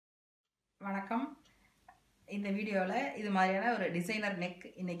வணக்கம். இந்த வீடியோவில் இது மாதிரியான ஒரு டிசைனர் நெக்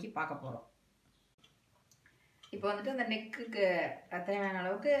இன்னைக்கு பார்க்க போகிறோம். இப்போ வந்துட்டு அந்த நெக்குக்கு தேவையான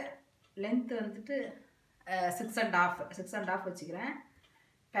அளவுக்கு லென்த் வந்துட்டு 6.5 வச்சுக்கிறேன்.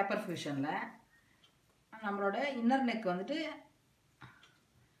 பேப்பர் ஃபியூஷனில் நம்மளோட இன்னர் நெக் வந்துட்டு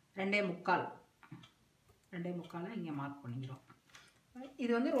 2.25 இங்கே மார்க் பண்ணிக்கிறோம்.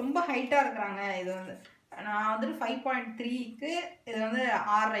 இது வந்து ரொம்ப ஹைட்டாக இருக்கிறாங்க. இது வந்து நான் வந்துட்டு 5.3க்கு இது வந்து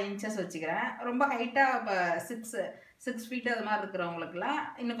 6.5 இன்ச்சஸ் வச்சுக்கிறேன். ரொம்ப ஹைட்டாக இப்போ 6 ஃபீட் அது மாதிரி இருக்கிறவங்களுக்குலாம்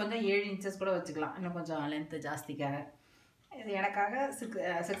இன்னும் கொஞ்சம் 7 இன்ச்சஸ் கூட வச்சுக்கலாம், இன்னும் கொஞ்சம் லென்த்து ஜாஸ்திக்காக. இது எனக்காக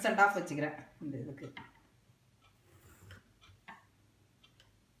 6.5 வச்சுக்கிறேன். இந்த இதுக்கு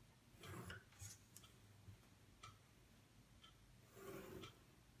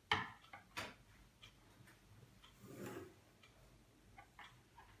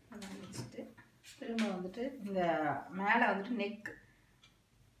திரும்ப வந்துட்டு இந்த மேலே வந்துட்டு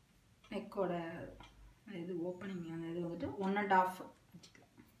நெக்கோட இது ஓப்பனிங் அந்த இது வந்துட்டு 1.5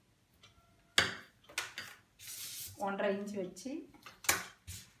 வச்சுக்கலாம். 1.5 இன்ச் வச்சு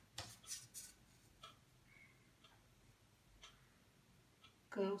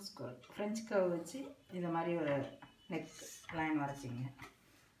ஃப்ரெஞ்ச் கர்வ் வச்சு இந்த மாதிரி ஒரு நெக் லைன் வரைச்சிங்க.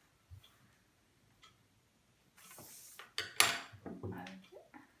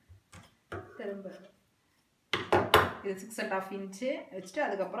 திரும்ப இது 6.5 இன்ச்சு வச்சுட்டு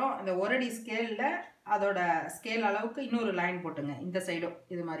அதுக்கப்புறம் இந்த ஒரடி ஸ்கேலில் அதோட ஸ்கேல் அளவுக்கு இன்னொரு லைன் போட்டுங்க. இந்த சைடும்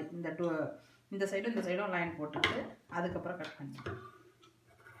இது மாதிரி இந்த சைடும் லைன் போட்டுட்டு அதுக்கப்புறம் கட் பண்ணிட்டு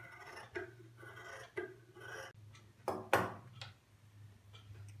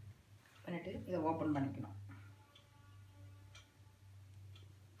இதை ஓப்பன் பண்ணிக்கணும்.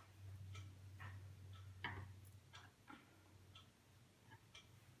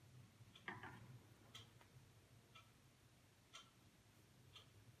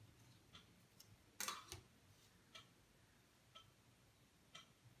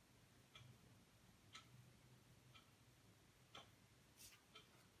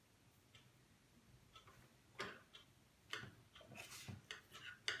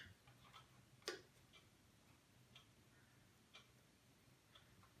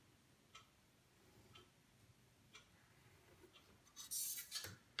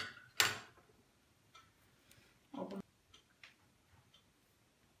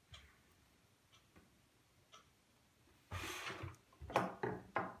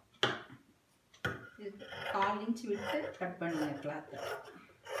 இதுக்கு 1/4 இன்ச் விட்டு கட் பண்ணுங்க கிளாத்தை.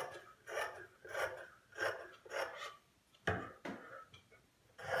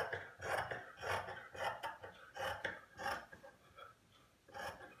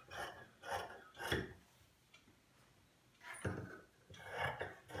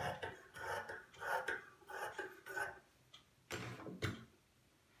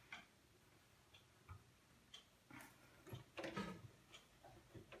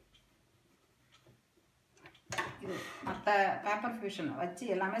 இது மற்ற பேப்பர் ஃபியூஷன் வச்சு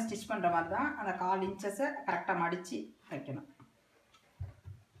எல்லாமே ஸ்டிச் பண்ணுற மாதிரி தான். அந்த 1/4 இன்ச்சஸை கரெக்டாக மடித்து வைக்கணும்.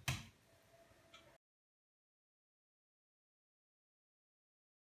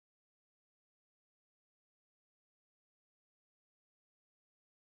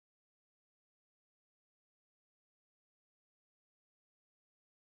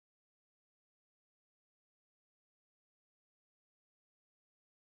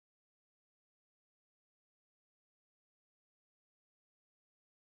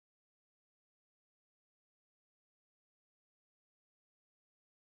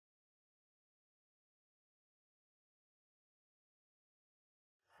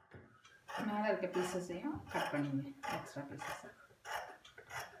 மேலே இருக்க பீசஸையும் கட் பண்ணிங்க, எக்ஸ்ட்ரா பீசஸை.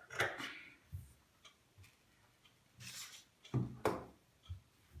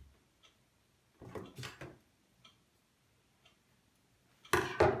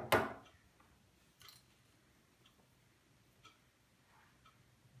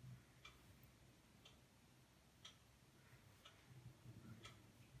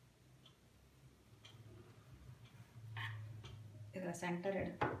 இதில் சென்டர்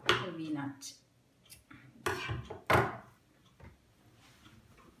எடுத்து வீணாச்சு.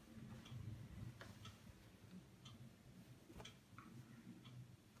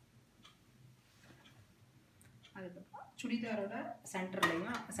 அதுக்கப்புறம் சுடிதாரோட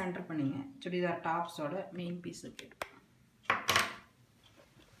சென்டர்லையும் சென்டர் பண்ணிங்க. சுடிதார் டாப்ஸோட மெயின் பீஸுக்கு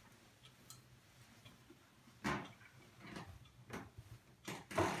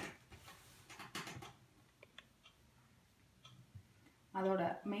அதோட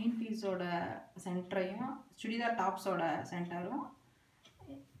மெயின் பீஸோட சென்டரையும் சுடிதார் டாப்ஸோட சென்டரும்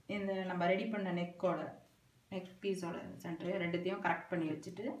இந்த நம்ம ரெடி பண்ண நெக்கோட நெக் பீஸோட சென்டர் ரெண்டுத்தையும் கரெக்ட் பண்ணி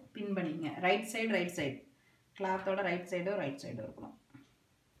வச்சுட்டு பின் பண்ணிங்க. ரைட் சைடு கிளாத்தோட ரைட் சைடும் இருக்கணும்.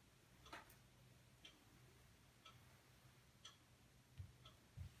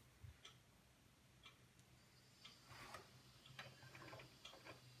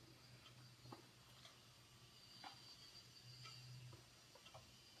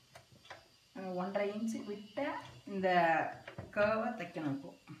 ஒன்றரை இன்ச்சு விட்ட இந்த கர்வை தைக்கணும்.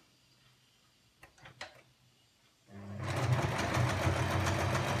 இப்போ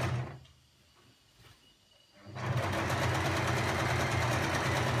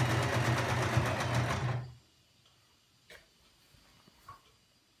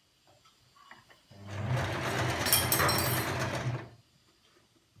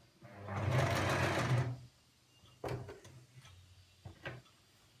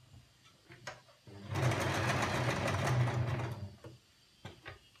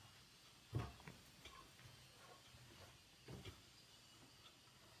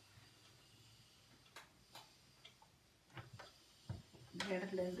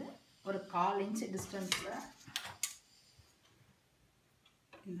இடத்துலேருந்து ஒரு 1/4 இன்ச் டிஸ்டன்ஸில்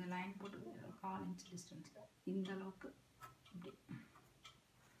இந்த லைன் போட்டு 1/4 இன்ச் டிஸ்டன்ஸில் இந்த அளவுக்கு இப்படி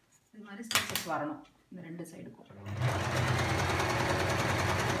இது மாதிரி ஸ்டிச்சஸ் வரணும் இந்த ரெண்டு சைடுக்கும்.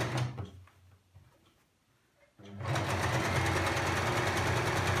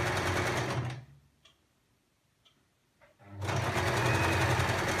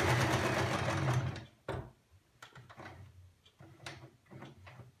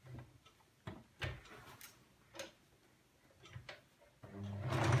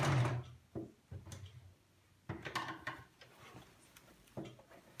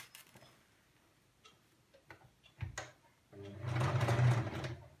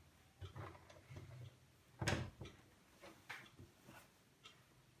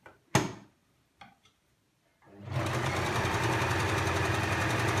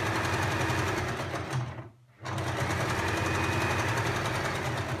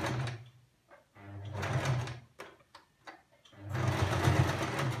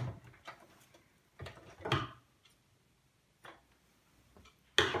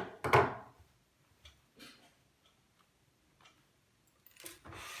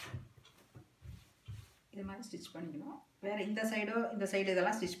 இது மாதிரி ஸ்டிச் பண்ணிக்கணும். வேறு இந்த சைடு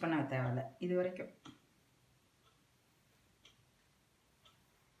இதெல்லாம் ஸ்டிச் பண்ண தேவையில்லை. இது வரைக்கும்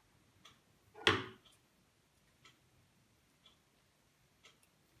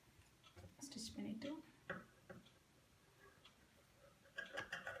ஸ்டிச் பண்ணிவிட்டு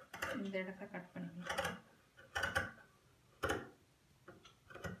இந்த இடத்த கட் பண்ணிக்கலாம்.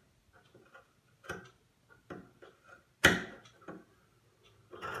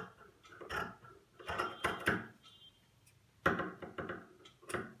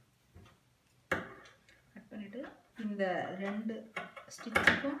 இந்த ரெண்டு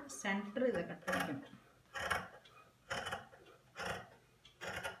ஸ்டிச்சுக்கும் சென்டர் இதை கட் பண்ணிக்கணும்.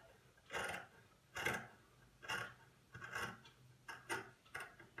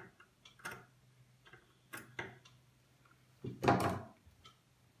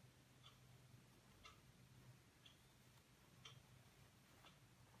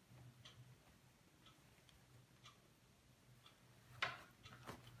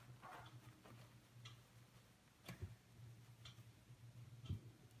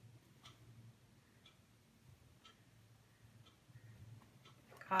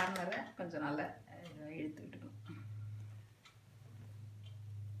 கார்னரை கொஞ்சம் நல்லா இழுத்து விட்டுக்கணும்.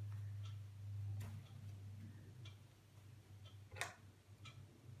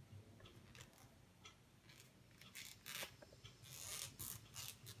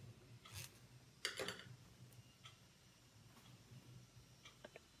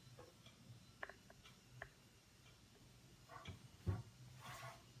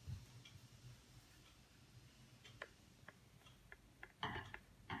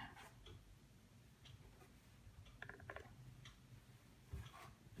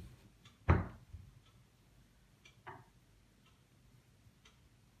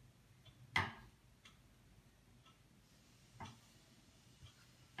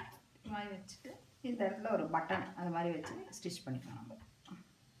 மாதிரி வச்சுட்டு இந்த இடத்துல ஒரு பட்டன் அது மாதிரி வச்சு ஸ்டிச் பண்ணிக்கலாம். நம்ம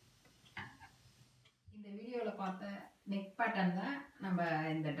இந்த வீடியோவில் பார்த்த நெக் பேட்டர்ன் தான் நம்ம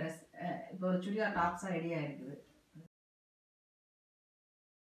இந்த ட்ரெஸ் இப்போ ஒரு சுடிதார் டாப்ஸாக ரெடி ஆகிருக்குது.